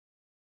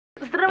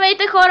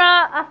Здравейте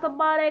хора, аз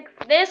съм Алекс.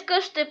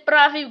 Днеска ще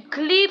правим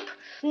клип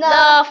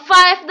на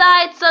Five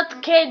Nights at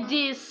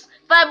Candy's.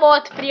 Това е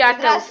моят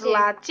приятел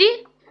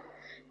Злати.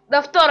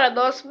 На втора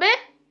нощ сме.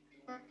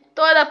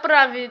 Той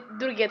направи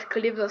другият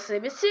клип за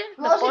себе си.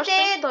 Да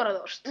почнем втора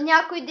нощ.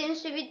 Някой ден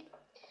ще ви...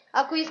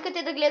 Ако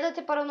искате да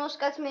гледате първа нощ,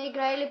 как сме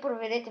играли,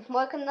 проверете в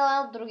моя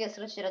канал, другия с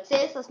ръчни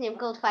ръце, с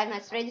снимка от Five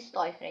Nights at Freddy's,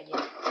 той Фреди.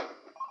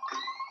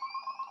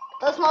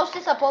 Тоест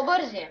нощи са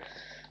по-бързи.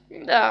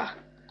 Да.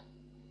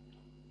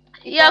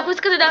 И ако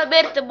искате да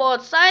намерите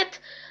моят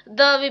сайт,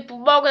 да ви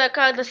помогна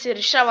как да си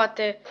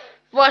решавате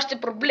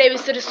вашите проблеми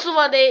с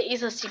рисуване и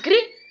с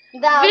игри,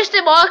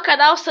 вижте моят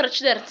канал с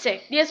ръчни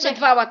ръце. Ние сме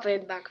двамата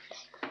еднакви.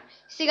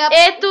 Сега...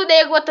 Ето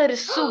неговата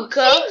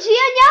рисунка. Синджи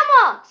я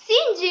няма!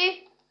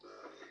 Синджи!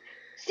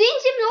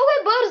 Синджи много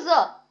е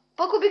бърза!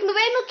 Пък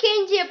обикновено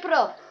Кенди е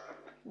пръв.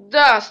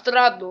 Да,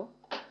 странно.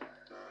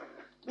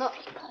 Но...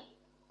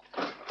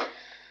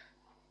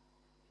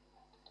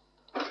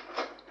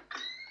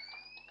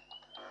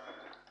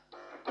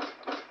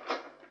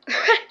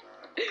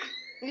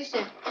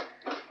 Вижте.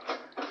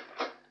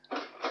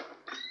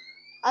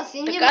 А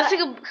Синджи така си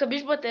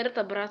хабиш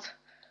батерията, брат.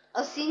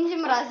 А Синджи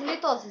мрази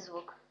ли този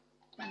звук?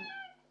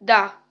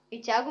 Да.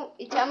 И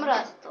тя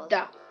мрази този?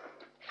 Да.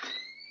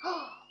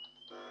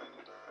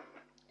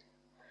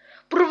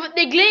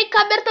 Не гледай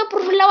камерата,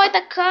 проверявай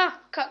така,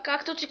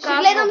 както ти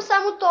казвам. Ще гледам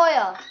само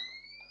тоя.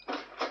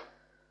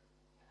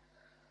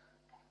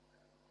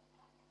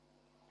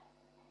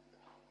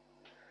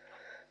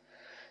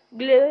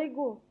 Гледай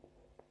го.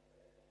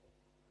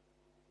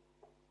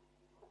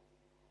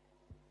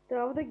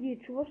 Трябва да ги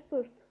чуваш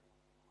също.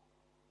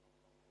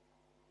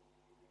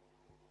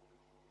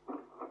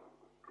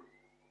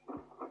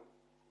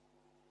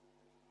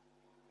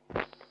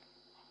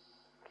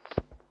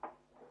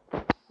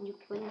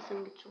 Никога не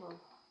съм ги чувал.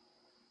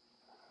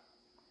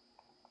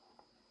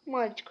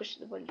 Мальчика ще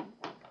добавим.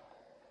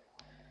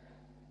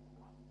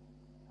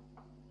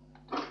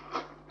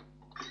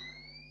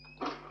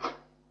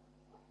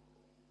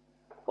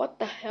 What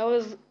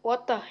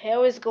the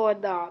hell is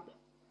going on?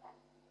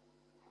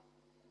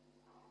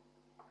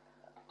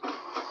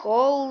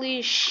 Holy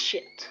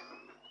shit.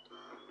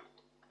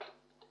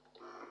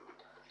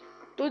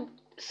 Тут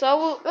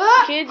само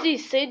Кенди и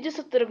Сенди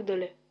са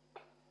тръгнали.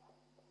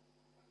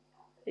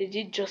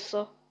 1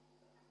 часа.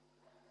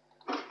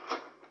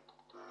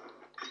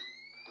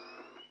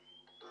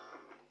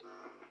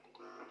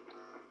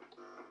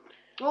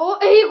 О,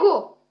 ей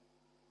го!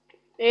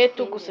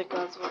 Ето го се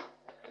казва.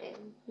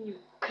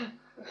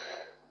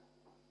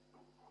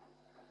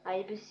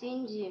 Ай бе,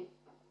 Синджи.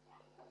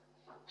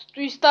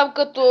 Стои там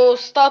като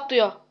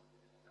статуя.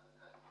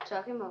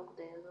 Чакай малко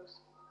да ядос.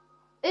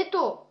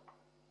 Ето!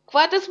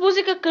 Хвайте с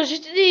музика,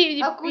 кажете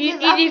ни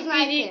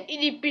и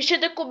ни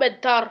пишете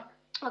коментар.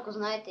 Ако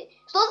знаете.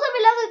 Що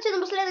забелязах, че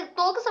напоследък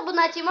толкова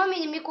абонати имам и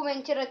не ми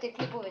коментирате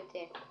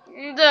клиповете?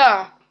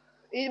 Да.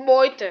 И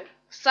моите.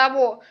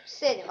 Само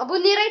 7.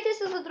 Абонирайте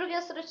се за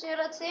другия с ръчни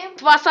ръце.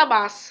 Това съм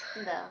аз.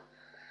 Да.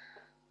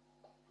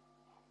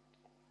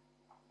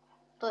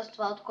 Тоест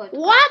това от който...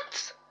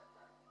 What?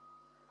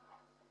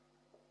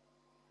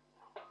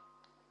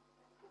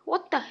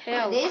 What the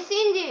hell? Къде е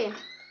Синди?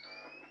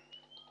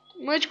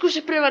 Мъчко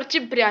ще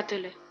превъртим,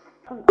 приятели.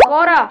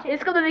 Хора,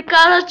 искам да ви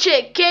кажа,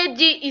 че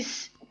Кенди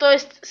т.е.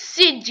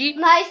 Синди...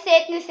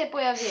 Най-сетне се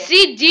появи.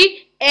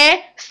 Синди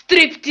е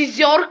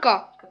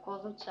стриптизьорка. Какво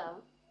означава?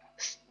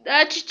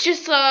 Значи, че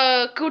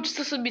са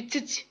кълчица са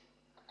мицици.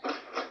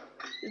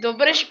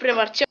 Добре, ще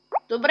превъртя.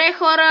 Добре,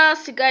 хора,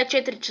 сега е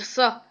 4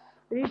 часа.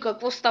 И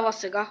какво става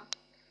сега?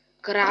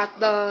 Краят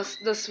на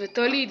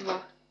света ли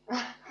идва?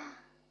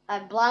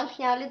 Бланк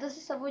няма ли да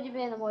се събуди,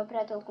 бе, на моя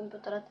приятел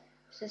компютърът?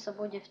 Ще се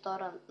събуди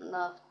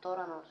на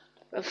втора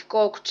нощ. В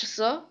колко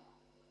часа?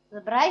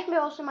 Забравихме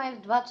още май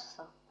в 2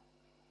 часа.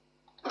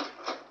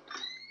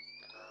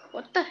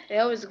 What the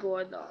hell is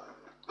going on?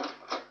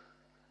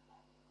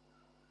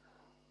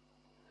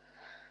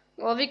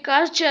 Но ви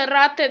кажа, че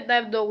рад е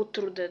най-много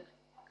труден.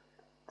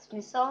 В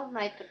смисъл?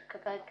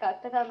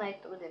 Как така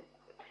най-труден?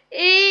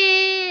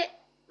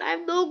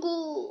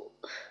 Най-много...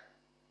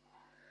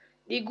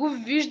 Не го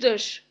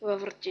виждаш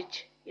във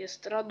вратите. Е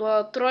странно,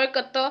 а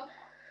тройката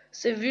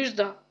се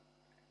вижда.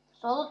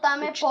 Защото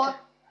там е по...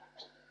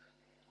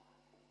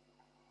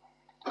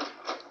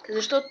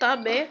 Защо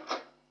там е?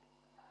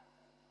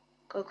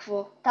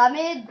 Какво? Там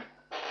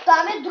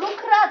е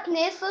друг рад,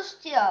 не е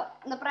същия.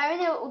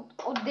 Направен е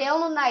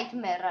отделно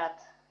Nightmare рад.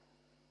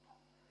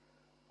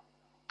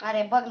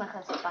 Аре,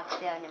 бъгнаха се пак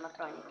тези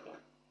аниматроники.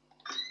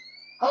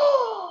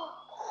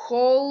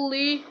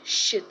 Holy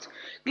shit.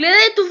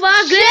 Гледай това,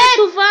 гледай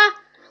това!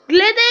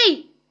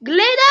 Гледай!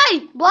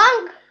 Гледай!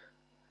 Бланк!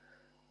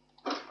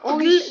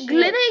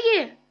 Гледай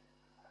ги!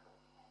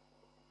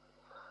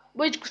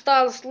 Мъчко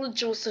става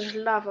слънчево,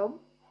 съжалявам.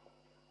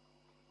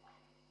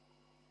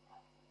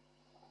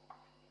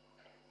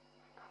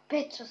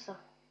 5 часа.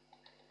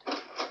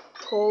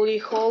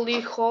 Holy.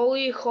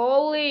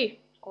 Holy.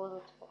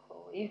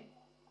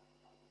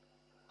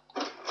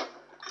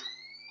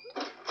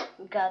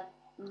 God,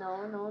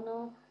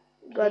 no.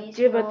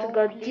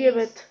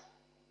 Гадебет.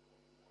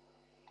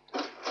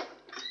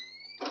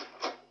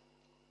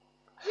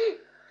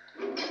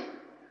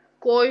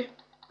 Кой?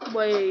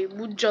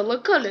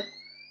 Маймунджалъка ли?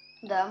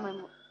 Да,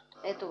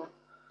 ето го.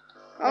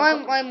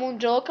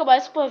 Маймунджалъка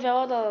май се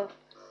появява на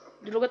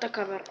другата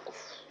камера.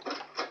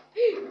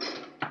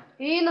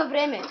 И на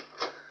време.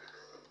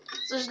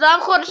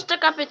 Съжалявам, хора, ще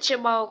така пече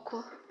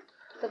малко.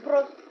 Да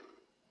просто.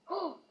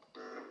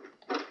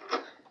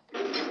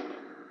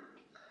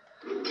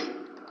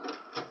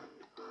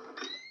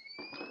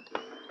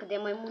 Къде е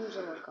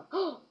маймунджалъка?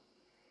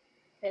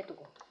 Ето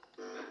го.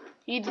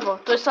 Идва.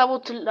 Той само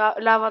от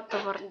лявата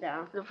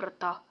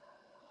врата.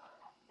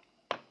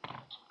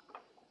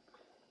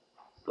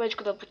 Вече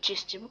да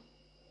почистим.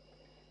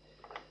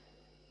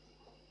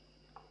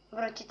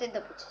 Вратите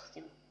да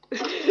почистим.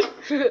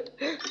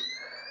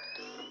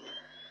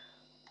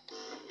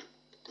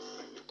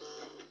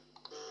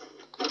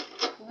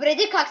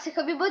 Вреди, как се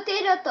хаби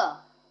батерията?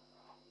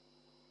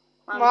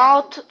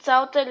 От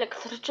цялото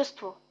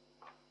електричество.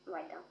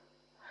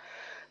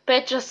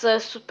 5 часа е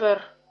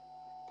супер.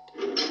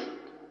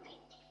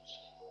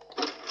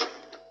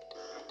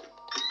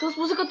 Този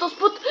музика, този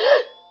път.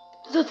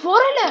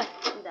 Затворя ли?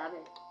 Да, бе.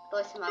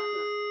 Той се махна.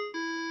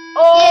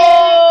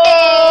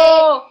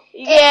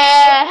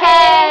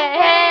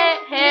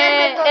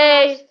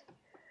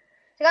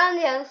 Сега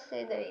надявам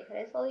се да ви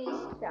харесва и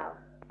чао.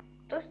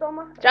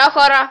 Чао,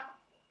 хора,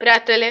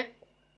 приятели.